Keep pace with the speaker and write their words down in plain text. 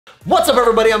What's up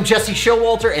everybody, I'm Jesse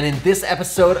Showalter, and in this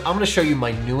episode, I'm gonna show you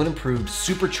my new and improved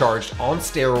supercharged on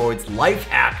steroids life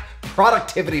hack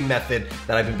productivity method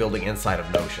that I've been building inside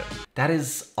of Notion. That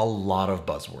is a lot of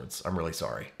buzzwords, I'm really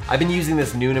sorry. I've been using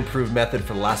this new and improved method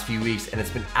for the last few weeks and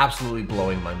it's been absolutely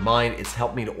blowing my mind. It's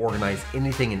helped me to organize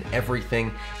anything and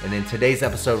everything. And in today's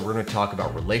episode, we're gonna talk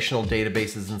about relational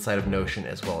databases inside of Notion,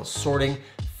 as well as sorting,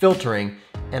 filtering,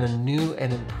 and a new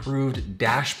and improved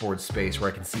dashboard space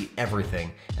where I can see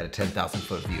everything at a 10,000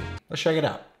 foot view. Let's check it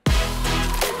out.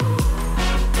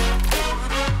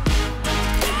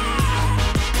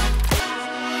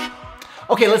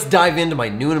 Okay, let's dive into my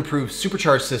new and improved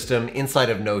supercharged system inside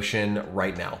of Notion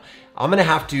right now. I'm gonna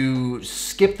have to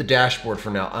skip the dashboard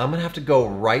for now. I'm gonna have to go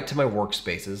right to my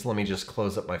workspaces. Let me just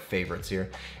close up my favorites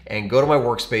here and go to my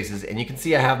workspaces, and you can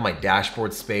see I have my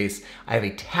dashboard space, I have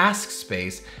a task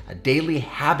space, a daily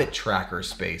habit tracker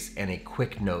space, and a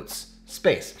quick notes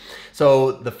space.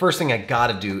 So the first thing I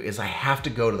gotta do is I have to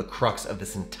go to the crux of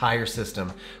this entire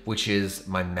system, which is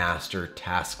my master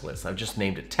task list. I've just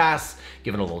named it tasks,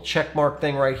 given a little check mark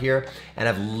thing right here, and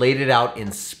I've laid it out in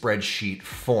spreadsheet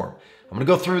form. I'm gonna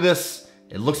go through this.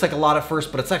 It looks like a lot at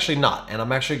first, but it's actually not. And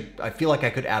I feel like I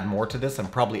could add more to this. I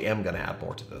probably am gonna add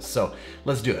more to this. So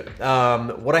let's do it.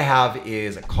 What I have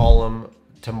is a column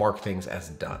to mark things as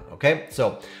done, okay?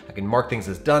 So I can mark things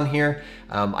as done here.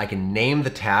 I can name the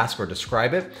task or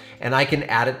describe it, and I can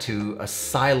add it to a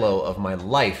silo of my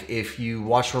life. If you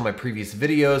watched one of my previous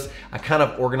videos, I kind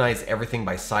of organize everything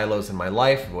by silos in my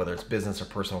life, whether it's business or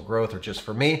personal growth or just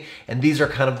for me. And these are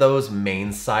kind of those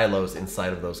main silos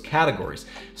inside of those categories.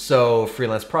 So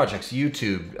freelance projects,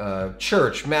 YouTube,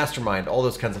 church, mastermind, all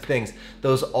those kinds of things,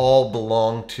 those all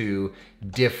belong to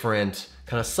different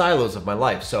kind of silos of my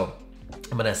life. So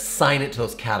I'm gonna assign it to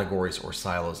those categories or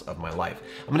silos of my life.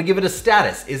 I'm gonna give it a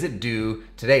status. Is it due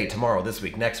today, tomorrow, this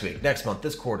week, next month,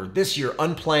 this quarter, this year,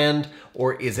 unplanned,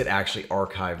 or is it actually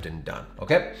archived and done,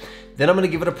 okay? Then I'm gonna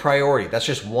give it a priority. That's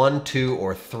just 1, 2,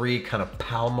 or 3 kind of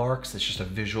PAL marks. It's just a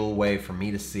visual way for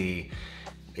me to see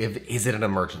is it an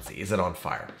emergency? Is it on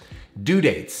fire? Due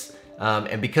dates.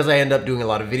 And because I end up doing a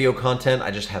lot of video content,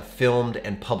 I just have filmed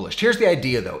and published. Here's the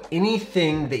idea though.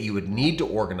 Anything that you would need to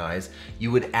organize, you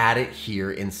would add it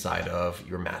here inside of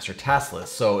your master task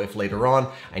list. So if later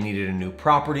on I needed a new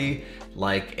property,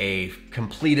 like a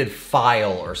completed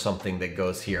file or something that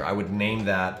goes here, I would name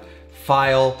that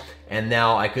file, and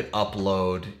now I could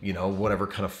upload, you know, whatever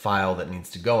kind of file that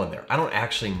needs to go in there. I don't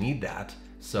actually need that,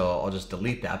 so I'll just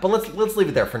delete that. But let's leave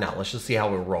it there for now. Let's just see how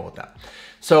we roll with that.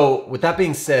 So with that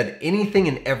being said, anything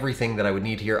and everything that I would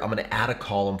need here, I'm gonna add a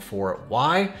column for it.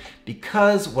 Why?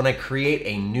 Because when I create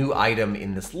a new item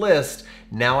in this list,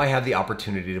 now I have the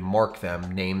opportunity to mark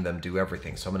them, name them, do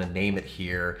everything. So I'm gonna name it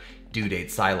here, due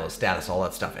date, silo, status, all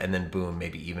that stuff, and then boom,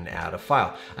 maybe even add a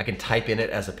file. I can type in it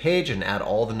as a page and add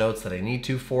all the notes that I need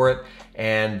to for it,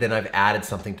 and then I've added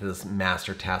something to this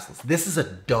master task list. This is a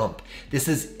dump. This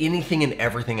is anything and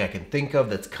everything I can think of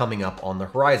that's coming up on the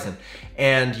horizon.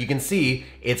 And you can see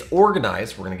it's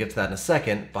organized, we're gonna get to that in a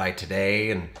second, by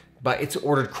today, but it's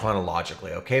ordered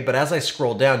chronologically, okay? But as I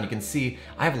scroll down, you can see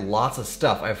I have lots of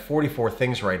stuff. I have 44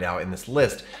 things right now in this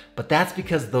list, but that's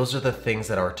because those are the things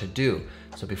that are to do.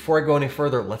 So before I go any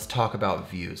further, let's talk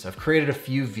about views. I've created a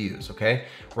few views, okay?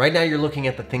 Right now you're looking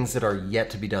at the things that are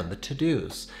yet to be done, the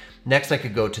to-dos. Next, I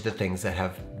could go to the things that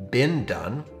have been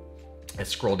done. I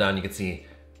scroll down, you can see,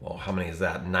 well, how many is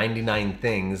that? 99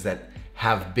 things that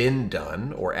have been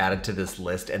done or added to this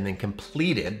list and then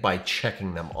completed by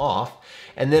checking them off.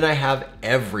 And then I have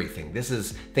everything. This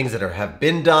is things that have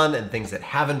been done and things that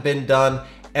haven't been done.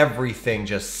 Everything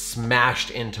just smashed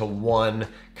into one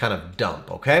kind of dump,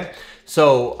 okay?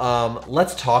 So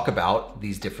let's talk about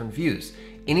these different views.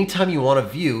 Anytime you want a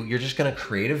view, you're just gonna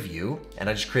create a view, and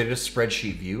I just created a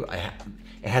spreadsheet view.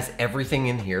 It has everything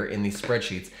in here in these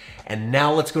spreadsheets. And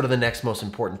now let's go to the next most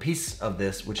important piece of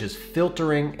this, which is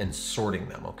filtering and sorting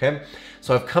them, okay?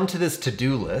 So I've come to this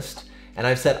to-do list, and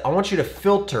I've said, I want you to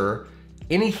filter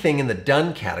anything in the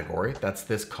done category, that's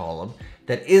this column,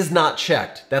 that is not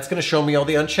checked. That's gonna show me all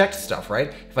the unchecked stuff,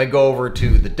 right? If I go over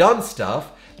to the done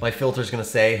stuff, my filter is gonna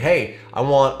say, hey, I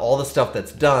want all the stuff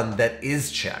that's done that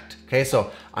is checked, okay?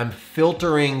 So I'm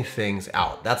filtering things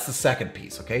out. That's the second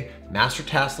piece, okay? Master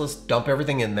task list, dump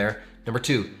everything in there. Number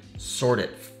 2, sort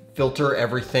it. Filter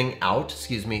everything out,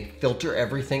 filter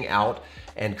everything out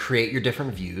and create your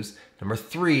different views. Number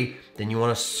 3, then you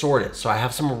wanna sort it. So I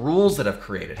have some rules that I've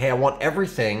created. Hey, I want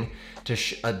everything to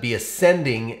be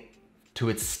ascending to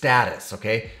its status,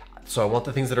 okay? So I want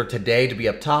the things that are today to be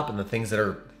up top and the things that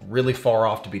are really far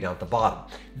off to be down at the bottom.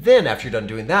 Then after you're done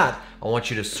doing that, I want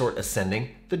you to sort ascending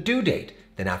the due date.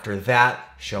 Then after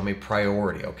that, show me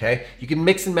priority, okay? You can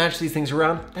mix and match these things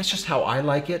around. That's just how I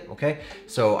like it, okay?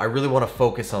 So I really wanna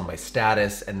focus on my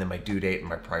status and then my due date and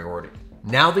my priority.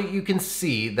 Now that you can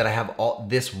see that I have all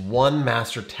this one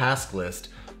master task list,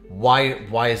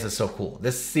 why is this so cool?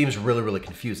 This seems really, really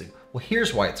confusing. Well,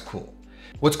 here's why it's cool.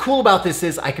 What's cool about this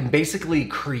is I can basically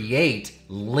create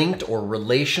linked or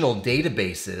relational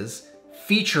databases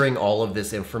featuring all of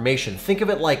this information. Think of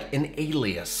it like an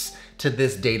alias to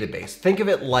this database. Think of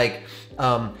it like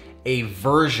a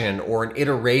version or an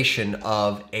iteration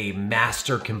of a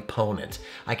master component.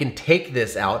 I can take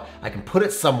this out, I can put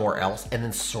it somewhere else and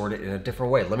then sort it in a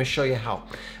different way. Let me show you how.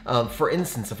 For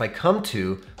instance, if I come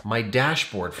to my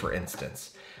dashboard, for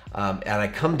instance, and I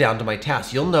come down to my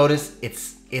tasks, you'll notice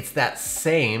it's that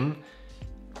same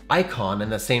icon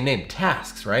and the same name,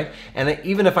 tasks, right? And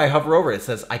even if I hover over it, it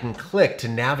says I can click to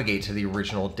navigate to the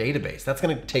original database. That's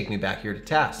gonna take me back here to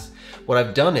tasks. What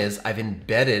I've done is I've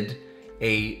embedded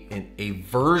a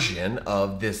version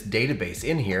of this database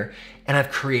in here, and I've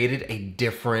created a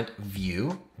different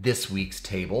view, this week's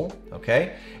table,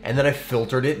 okay? And then I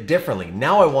filtered it differently.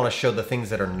 Now I wanna show the things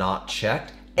that are not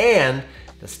checked, and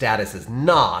the status is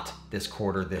not this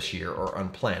quarter, this year, or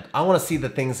unplanned. I wanna see the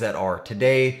things that are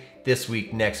today, this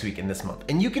week, next week, and this month.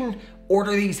 And you can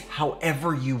order these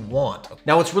however you want.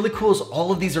 Now what's really cool is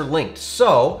all of these are linked.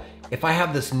 So if I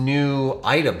have this new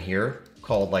item here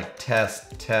called like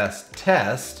test, test,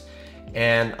 test,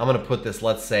 and I'm gonna put this,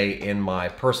 let's say, in my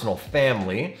personal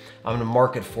family, I'm gonna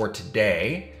mark it for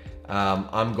today.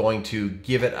 I'm going to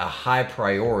give it a high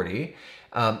priority.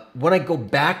 When I go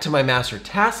back to my master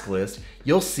task list,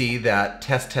 you'll see that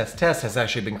test, test, test has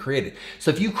actually been created.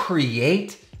 So if you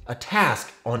create a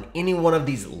task on any one of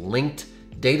these linked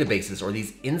databases or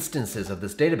these instances of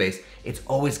this database, it's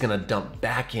always gonna dump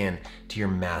back in to your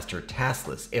master task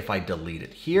list. If I delete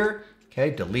it here,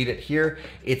 okay, delete it here,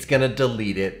 it's gonna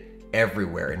delete it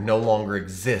everywhere. It no longer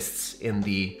exists in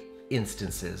the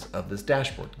instances of this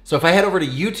dashboard. So if I head over to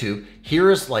YouTube,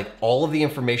 here's like all of the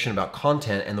information about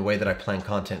content and the way that I plan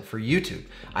content for YouTube.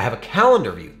 I have a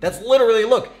calendar view. That's literally,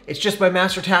 look, it's just my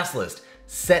master task list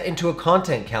set into a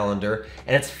content calendar,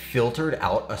 and it's filtered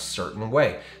out a certain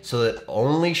way so that it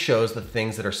only shows the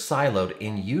things that are siloed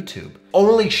in YouTube.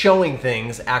 Only showing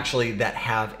things actually that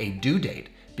have a due date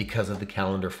because of the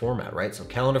calendar format, right? So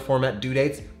calendar format, due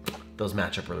dates, those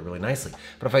match up really, really nicely.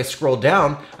 But if I scroll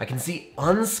down, I can see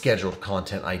unscheduled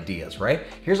content ideas, right?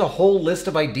 Here's a whole list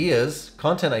of ideas,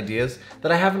 content ideas,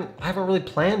 that I haven't really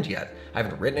planned yet. I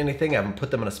haven't written anything, I haven't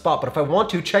put them in a spot, but if I want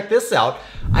to, check this out,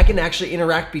 I can actually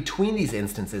interact between these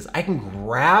instances. I can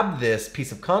grab this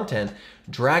piece of content,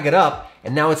 drag it up,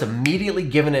 and now it's immediately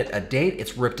given it a date.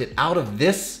 It's ripped it out of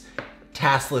this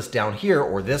task list down here,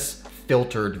 or this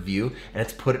filtered view, and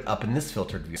it's put it up in this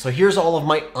filtered view. So here's all of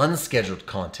my unscheduled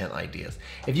content ideas.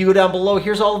 If you go down below,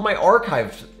 here's all of my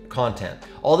archived content,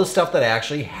 all the stuff that I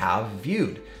actually have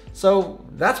viewed. So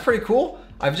that's pretty cool.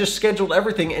 I've just scheduled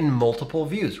everything in multiple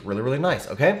views. Really, really nice,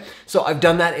 okay? So I've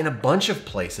done that in a bunch of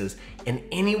places, and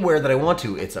anywhere that I want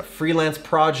to. It's a freelance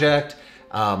project.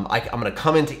 I'm gonna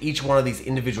come into each one of these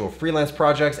individual freelance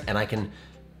projects, and I can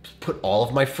put all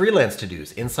of my freelance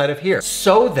to-dos inside of here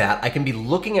so that I can be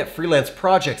looking at freelance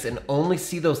projects and only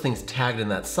see those things tagged in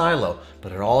that silo,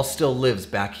 but it all still lives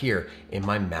back here in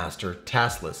my master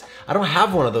task list. I don't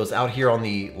have one of those out here on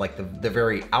the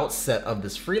very outset of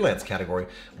this freelance category.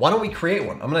 Why don't we create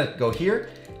one? I'm gonna go here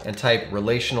and type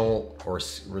relational or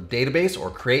database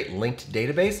or create linked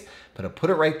database. I'm gonna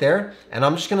put it right there, and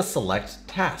I'm just gonna select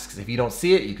tasks. If you don't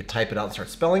see it, you could type it out and start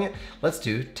spelling it. Let's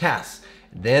do tasks.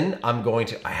 Then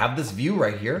I have this view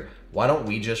right here. Why don't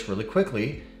we just really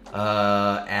quickly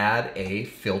add a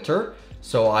filter.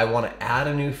 So I wanna add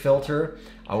a new filter.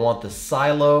 I want the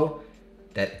silo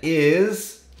that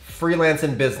is freelance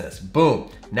and business. Boom.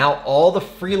 Now all the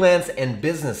freelance and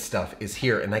business stuff is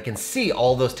here, and I can see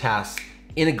all those tasks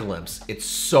in a glimpse. It's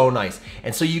so nice.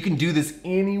 And so you can do this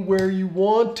anywhere you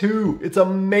want to. It's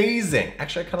amazing.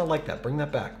 Actually, I kind of like that. Bring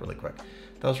that back really quick.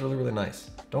 That was really, really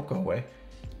nice. Don't go away.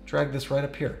 Drag this right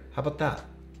up here. How about that?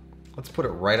 Let's put it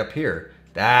right up here.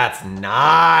 That's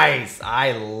nice.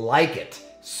 I like it.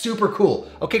 Super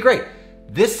cool. Okay, great.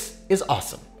 This is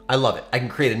awesome. I love it. I can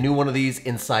create a new one of these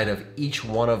inside of each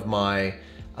one of my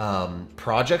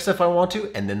projects if I want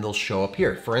to, and then they'll show up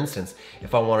here. For instance,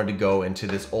 if I wanted to go into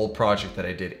this old project that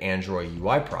I did, Android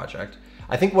UI project,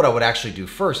 I think what I would actually do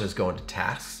first is go into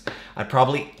tasks. I'd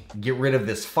probably get rid of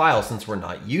this file since we're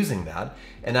not using that,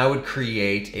 and I would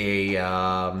create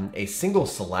a single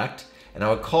select, and I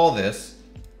would call this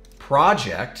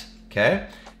project, okay?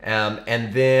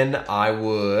 And then I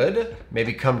would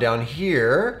maybe come down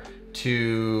here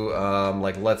to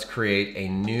like, let's create a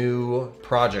new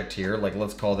project here. Like,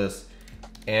 let's call this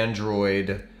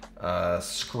Android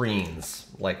screens,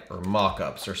 like, or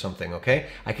mock-ups or something, okay?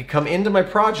 I could come into my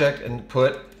project and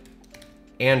put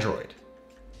Android,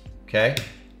 okay?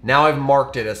 Now I've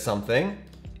marked it as something.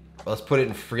 Let's put it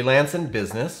in freelance and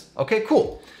business. Okay,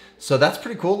 cool. So that's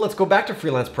pretty cool. Let's go back to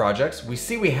freelance projects. We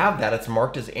see we have that, it's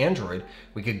marked as Android.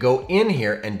 We could go in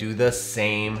here and do the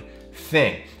same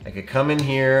thing. I could come in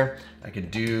here, I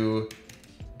could do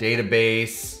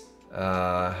database.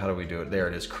 How do we do it? There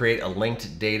it is, create a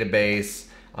linked database.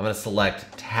 I'm gonna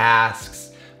select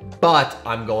tasks, but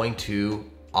I'm going to,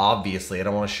 obviously, I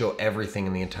don't wanna show everything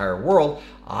in the entire world.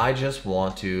 I just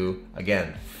want to,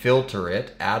 again, filter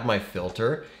it, add my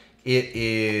filter. It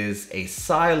is a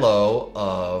silo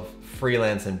of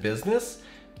freelance and business,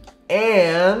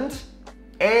 and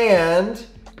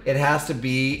it has to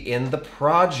be in the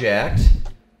project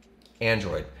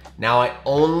Android. Now I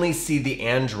only see the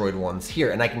Android ones here,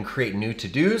 and I can create new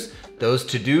to-dos. Those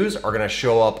to-dos are gonna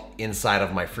show up inside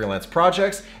of my freelance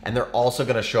projects, and they're also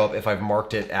gonna show up if I've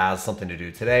marked it as something to do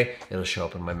today. It'll show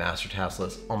up in my master task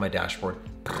list on my dashboard.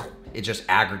 It just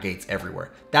aggregates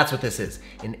everywhere. That's what this is,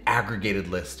 an aggregated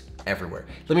list everywhere.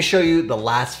 Let me show you the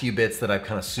last few bits that I've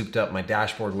kind of souped up my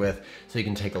dashboard with so you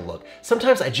can take a look.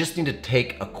 Sometimes I just need to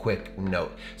take a quick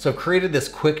note. So I've created this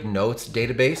quick notes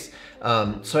database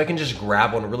so I can just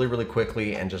grab one really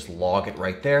quickly and just log it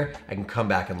right there. I can come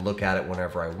back and look at it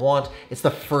whenever I want. It's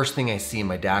the first thing I see in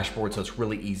my dashboard, so it's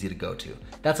really easy to go to.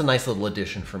 That's a nice little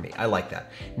addition for me. I like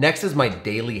that. Next is my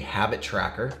daily habit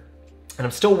tracker. And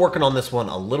I'm still working on this one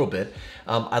a little bit.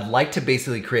 I'd like to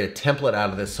basically create a template out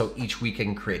of this so each week I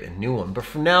can create a new one. But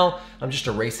for now, I'm just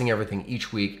erasing everything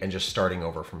each week and just starting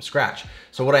over from scratch.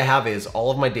 So what I have is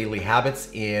all of my daily habits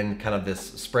in kind of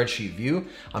this spreadsheet view.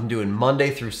 I'm doing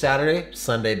Monday through Saturday,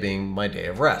 Sunday being my day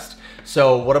of rest.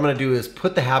 So what I'm gonna do is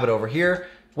put the habit over here.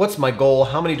 What's my goal?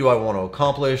 How many do I want to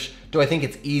accomplish? Do I think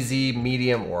it's easy,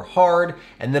 medium, or hard?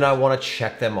 And then I want to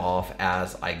check them off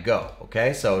as I go,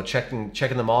 okay? So checking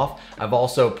them off. I've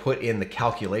also put in the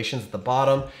calculations at the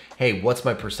bottom. Hey, what's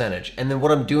my percentage? And then what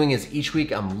I'm doing is each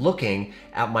week I'm looking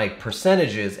at my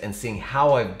percentages and seeing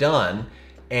how I've done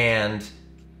and,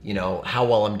 you know, how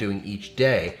well I'm doing each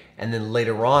day. And then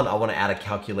later on, I want to add a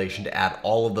calculation to add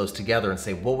all of those together and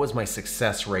say, what was my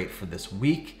success rate for this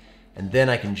week? And then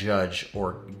I can judge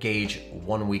or gauge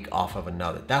 1 week off of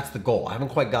another. That's the goal. I haven't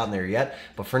quite gotten there yet,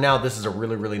 but for now, this is a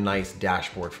really nice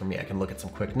dashboard for me. I can look at some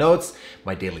quick notes,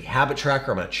 my daily habit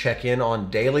tracker, I'm gonna check in on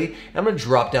daily, and I'm gonna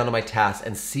drop down to my tasks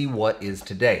and see what is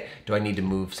today. Do I need to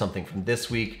move something from this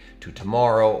week to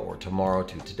tomorrow or tomorrow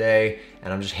to today?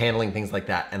 And I'm just handling things like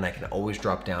that, and I can always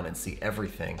drop down and see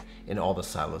everything in all the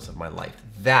silos of my life.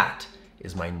 That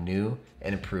is my new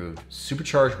and improved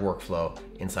supercharged workflow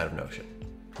inside of Notion.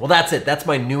 Well, that's it. That's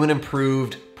my new and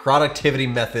improved productivity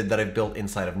method that I've built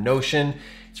inside of Notion.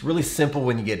 It's really simple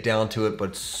when you get down to it,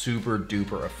 but super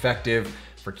duper effective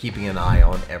for keeping an eye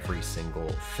on every single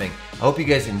thing. I hope you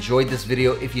guys enjoyed this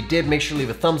video. If you did, make sure to leave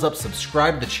a thumbs up,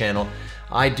 subscribe to the channel.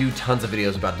 I do tons of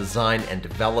videos about design and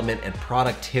development and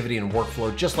productivity and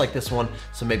workflow just like this one,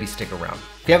 so maybe stick around.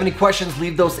 If you have any questions,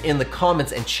 leave those in the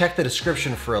comments and check the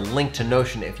description for a link to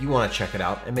Notion if you want to check it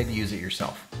out and maybe use it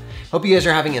yourself. Hope you guys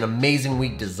are having an amazing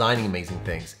week designing amazing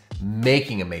things,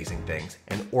 making amazing things,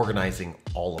 and organizing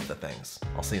all of the things.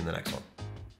 I'll see you in the next one.